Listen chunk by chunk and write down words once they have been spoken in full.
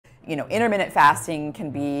Intermittent fasting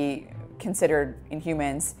can be considered in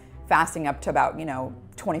humans fasting up to about,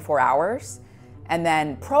 24 hours. And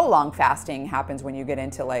then prolonged fasting happens when you get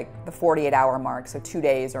into like the 48-hour mark, so 2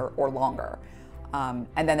 days or longer. And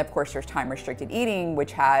then of course there's time-restricted eating,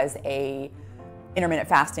 which has a intermittent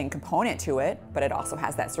fasting component to it, but it also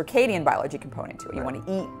has that circadian biology component to it. You want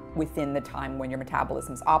to eat within the time when your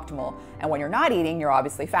metabolism is optimal, and when you're not eating, you're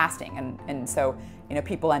obviously fasting. And so,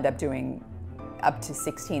 people end up doing up to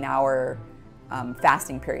 16-hour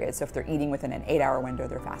fasting periods. So if they're eating within an 8-hour window,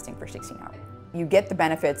 they're fasting for 16 hours. You get the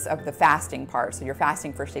benefits of the fasting part, so you're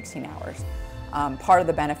fasting for 16 hours. Part of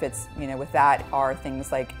the benefits, with that are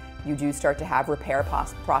things like you do start to have repair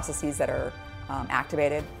processes that are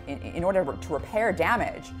activated in order to repair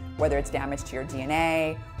damage, whether it's damage to your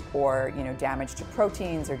DNA or damage to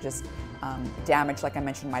proteins, or just damage, like I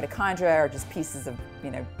mentioned, mitochondria, or just pieces of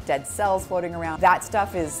dead cells floating around. That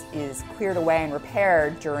stuff is cleared away and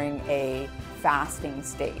repaired during a fasting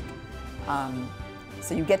state.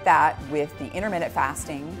 So you get that with the intermittent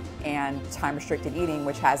fasting and time-restricted eating,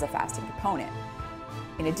 which has a fasting component.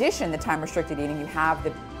 In addition, the time-restricted eating, you have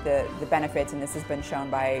the benefits, and this has been shown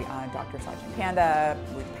by Dr. Sajjan Panda,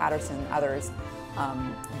 Ruth Patterson, others,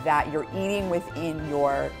 that you're eating within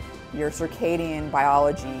your circadian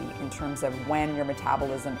biology in terms of when your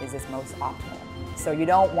metabolism is its most optimal. So you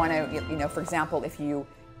don't want to, for example, if you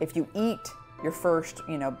eat your first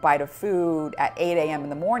bite of food at 8 a.m. in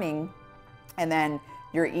the morning, and then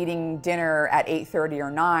you're eating dinner at 8:30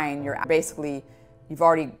 or 9, you've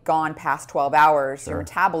already gone past 12 hours. Sure. Your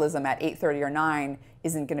metabolism at 8:30 or 9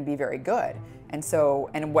 isn't going to be very good.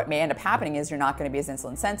 And what may end up happening is you're not going to be as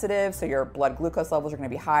insulin sensitive, so your blood glucose levels are going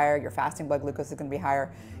to be higher, your fasting blood glucose is going to be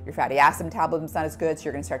higher, your fatty acid metabolism is not as good, so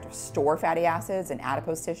you're going to start to store fatty acids in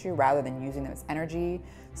adipose tissue rather than using them as energy.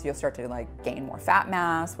 So you'll start to gain more fat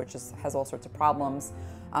mass, which has all sorts of problems.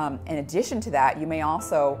 In addition to that, you may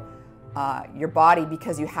also, your body,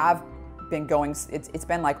 because you have been going, it's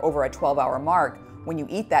been like over a 12-hour mark, when you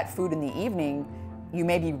eat that food in the evening, you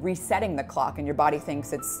may be resetting the clock, and your body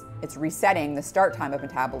thinks it's resetting the start time of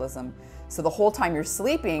metabolism. So the whole time you're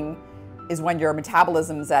sleeping is when your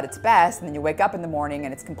metabolism is at its best, and then you wake up in the morning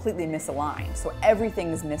and it's completely misaligned. So everything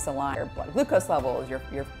is misaligned. Your blood glucose levels,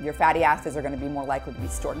 your fatty acids are going to be more likely to be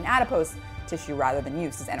stored in adipose tissue rather than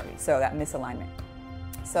used as energy. So that misalignment.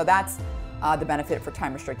 So that's the benefit for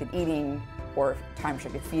time-restricted eating, or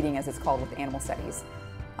time-restricted feeding as it's called with animal studies.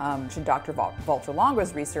 To Dr. Valter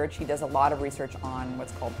Longo's research, he does a lot of research on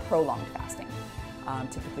what's called prolonged fasting,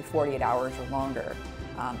 typically 48 hours or longer.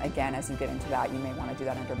 Again, as you get into that, you may want to do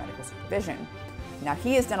that under medical supervision. Now,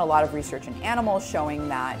 he has done a lot of research in animals showing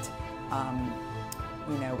that,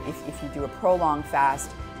 if you do a prolonged fast,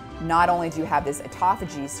 not only do you have this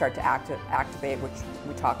autophagy start to activate, which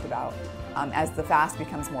we talked about, as the fast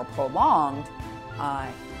becomes more prolonged,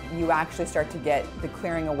 you actually start to get the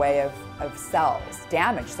clearing away of cells,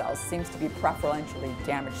 damaged cells. Seems to be preferentially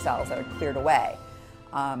damaged cells that are cleared away.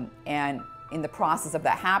 And in the process of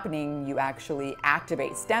that happening, you actually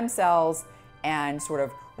activate stem cells and sort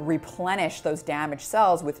of replenish those damaged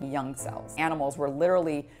cells with young cells. Animals were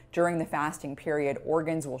literally, during the fasting period,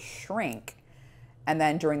 organs will shrink, and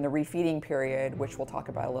then during the refeeding period, which we'll talk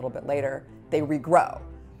about a little bit later, they regrow.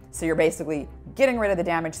 So you're basically getting rid of the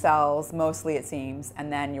damaged cells, mostly it seems,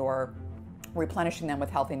 and then you're replenishing them with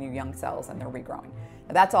healthy new young cells, and they're regrowing.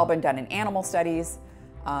 Now, that's all been done in animal studies.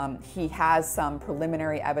 He has some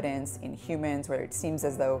preliminary evidence in humans where it seems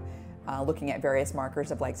as though looking at various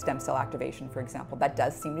markers of like stem cell activation, for example, that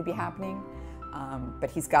does seem to be happening.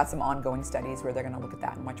 But he's got some ongoing studies where they're going to look at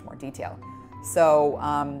that in much more detail. So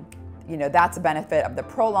that's a benefit of the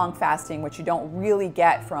prolonged fasting, which you don't really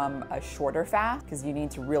get from a shorter fast, because you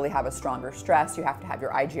need to really have a stronger stress. You have to have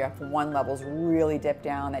your IGF-1 levels really dip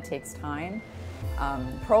down. That takes time.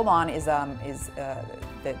 Prolon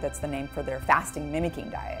that's the name for their fasting mimicking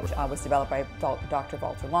diet, which was developed by Dr.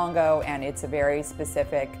 Valter Longo, and it's has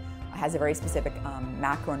a very specific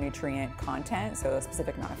macronutrient content, so a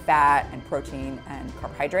specific amount of fat and protein and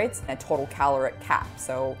carbohydrates, and a total caloric cap.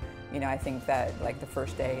 So I think that like the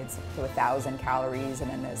first day it's to 1,000 calories, and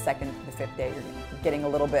then the fifth day you're getting a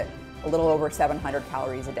little over 700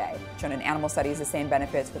 calories a day. Shown in animal studies the same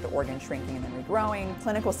benefits with the organ shrinking and then regrowing.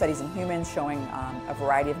 Clinical studies in humans showing a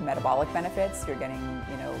variety of metabolic benefits. You're getting,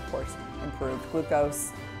 of course, improved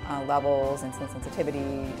glucose levels, insulin sensitivity.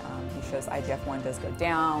 He shows IGF-1 does go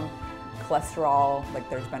down. Cholesterol, like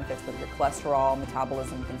there's benefits with your cholesterol,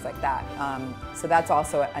 metabolism, things like that. So that's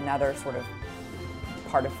also another sort of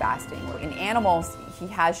part of fasting. In animals, he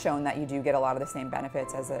has shown that you do get a lot of the same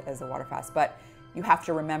benefits as a water fast, but You have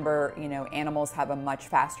to remember, you know, animals have a much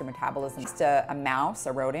faster metabolism. Just a mouse,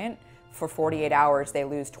 a rodent, for 48 hours, they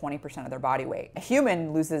lose 20% of their body weight. A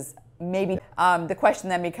human loses maybe. The question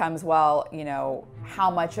then becomes, well, you know,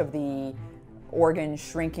 how much of the organ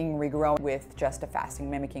shrinking, regrowing with just a fasting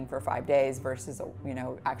mimicking for 5 days versus, you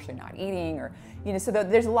know, actually not eating, or, you know, so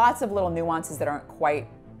there's lots of little nuances that aren't quite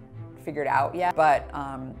figured out yet, but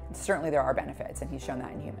certainly there are benefits, and he's shown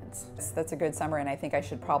that in humans. That's a good summary, and I think I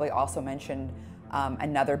should probably also mention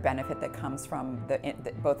another benefit that comes from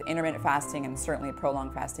both intermittent fasting and certainly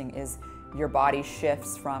prolonged fasting is your body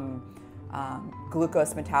shifts from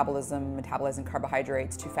glucose metabolism, metabolizing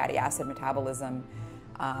carbohydrates, to fatty acid metabolism.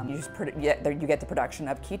 You get the production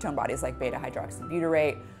of ketone bodies like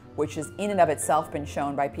beta-hydroxybutyrate, which has in and of itself been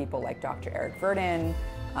shown by people like Dr. Eric Verdin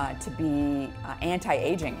to be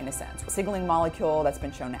anti-aging in a sense. A signaling molecule that's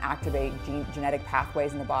been shown to activate genetic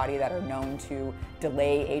pathways in the body that are known to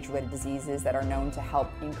delay age-related diseases, that are known to help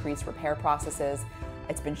increase repair processes.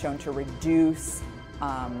 It's been shown to reduce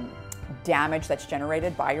damage that's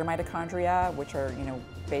generated by your mitochondria, which are, you know,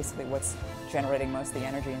 basically what's generating most of the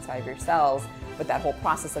energy inside of your cells. But that whole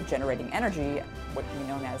process of generating energy, what we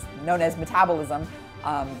known as metabolism,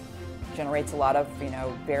 generates a lot of, you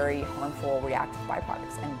know, very harmful reactive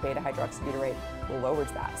byproducts, and beta-hydroxybutyrate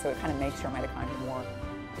lowers that. So it kind of makes your mitochondria more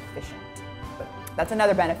efficient. But that's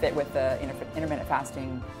another benefit with the intermittent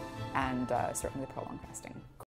fasting and certainly the prolonged fasting.